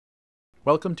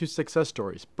Welcome to Success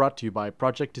Stories, brought to you by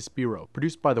Project Aspiro,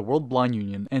 produced by the World Blind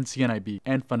Union and CNIB,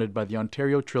 and funded by the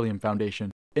Ontario Trillium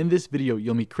Foundation. In this video,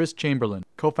 you'll meet Chris Chamberlain,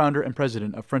 co-founder and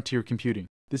president of Frontier Computing.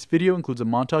 This video includes a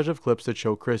montage of clips that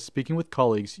show Chris speaking with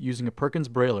colleagues using a Perkins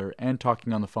Brailler and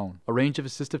talking on the phone. A range of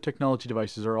assistive technology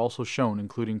devices are also shown,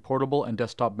 including portable and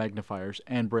desktop magnifiers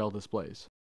and Braille displays.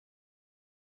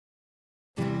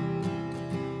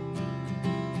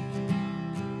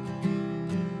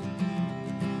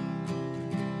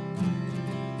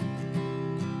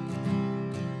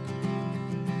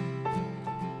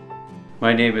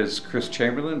 My name is Chris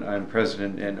Chamberlain. I'm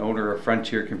president and owner of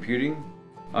Frontier Computing.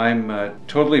 I'm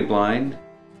totally blind.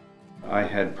 I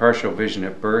had partial vision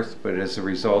at birth, but as a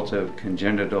result of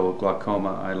congenital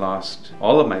glaucoma, I lost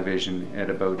all of my vision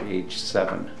at about age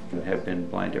 7 and have been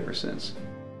blind ever since.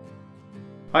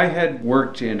 I had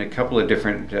worked in a couple of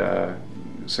different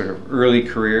sort of early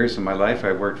careers in my life.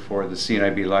 I worked for the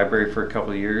CNIB library for a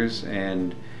couple of years,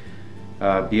 and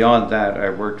beyond that,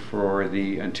 I worked for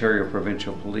the Ontario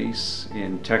Provincial Police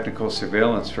in technical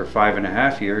surveillance for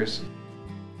 5.5 years.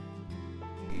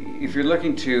 If you're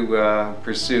looking to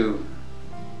pursue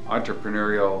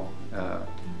entrepreneurial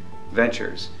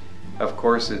ventures, of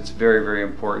course it's very, very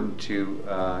important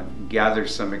to gather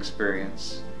some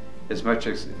experience, as much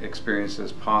experience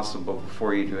as possible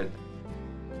before you do it.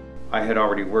 I had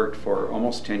already worked for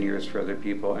almost 10 years for other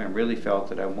people and really felt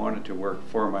that I wanted to work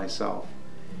for myself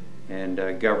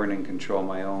and govern and control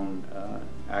my own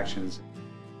actions.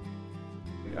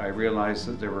 I realized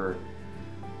that there were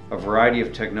a variety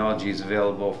of technologies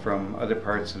available from other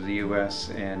parts of the US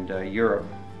and Europe,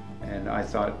 and I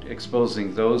thought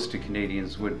exposing those to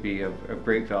Canadians would be of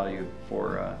great value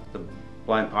for the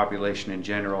blind population in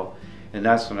general, and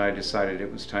that's when I decided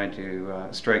it was time to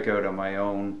strike out on my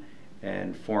own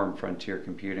and form Frontier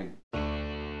Computing.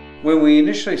 When we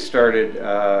initially started,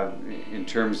 in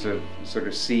terms of sort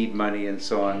of seed money and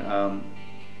so on,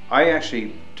 I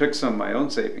actually took some of my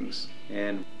own savings,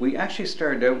 and we actually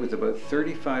started out with about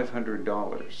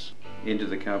 $3,500 into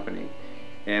the company,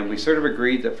 and we sort of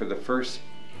agreed that for the first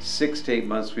 6 to 8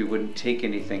 months we wouldn't take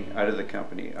anything out of the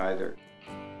company either.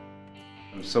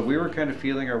 So we were kind of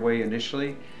feeling our way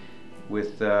initially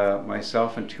with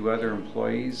myself and 2 other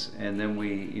employees, and then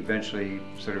we eventually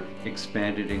sort of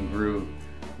expanded and grew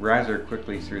rather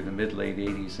quickly through the mid-late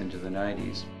 80s into the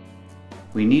 90s.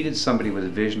 We needed somebody with a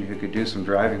vision who could do some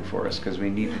driving for us, because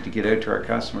we needed to get out to our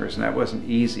customers, and that wasn't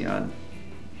easy on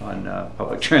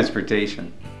public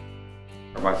transportation.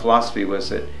 My philosophy was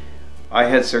that I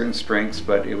had certain strengths,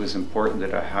 but it was important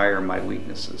that I hire my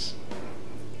weaknesses.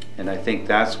 And I think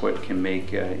that's what can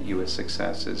make you a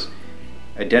success, is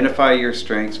identify your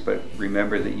strengths, but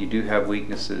remember that you do have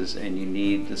weaknesses and you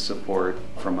need the support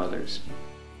from others.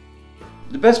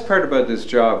 The best part about this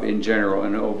job in general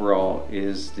and overall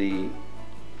is the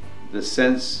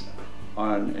sense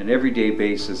on an everyday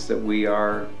basis that we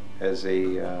are, as a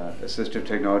assistive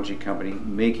technology company,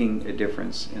 making a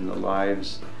difference in the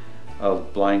lives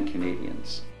of blind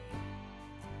Canadians.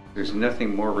 There's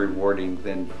nothing more rewarding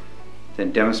than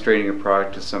demonstrating a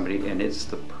product to somebody and it's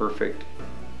the perfect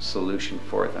solution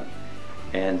for them.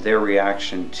 And their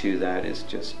reaction to that is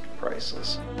just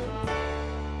priceless.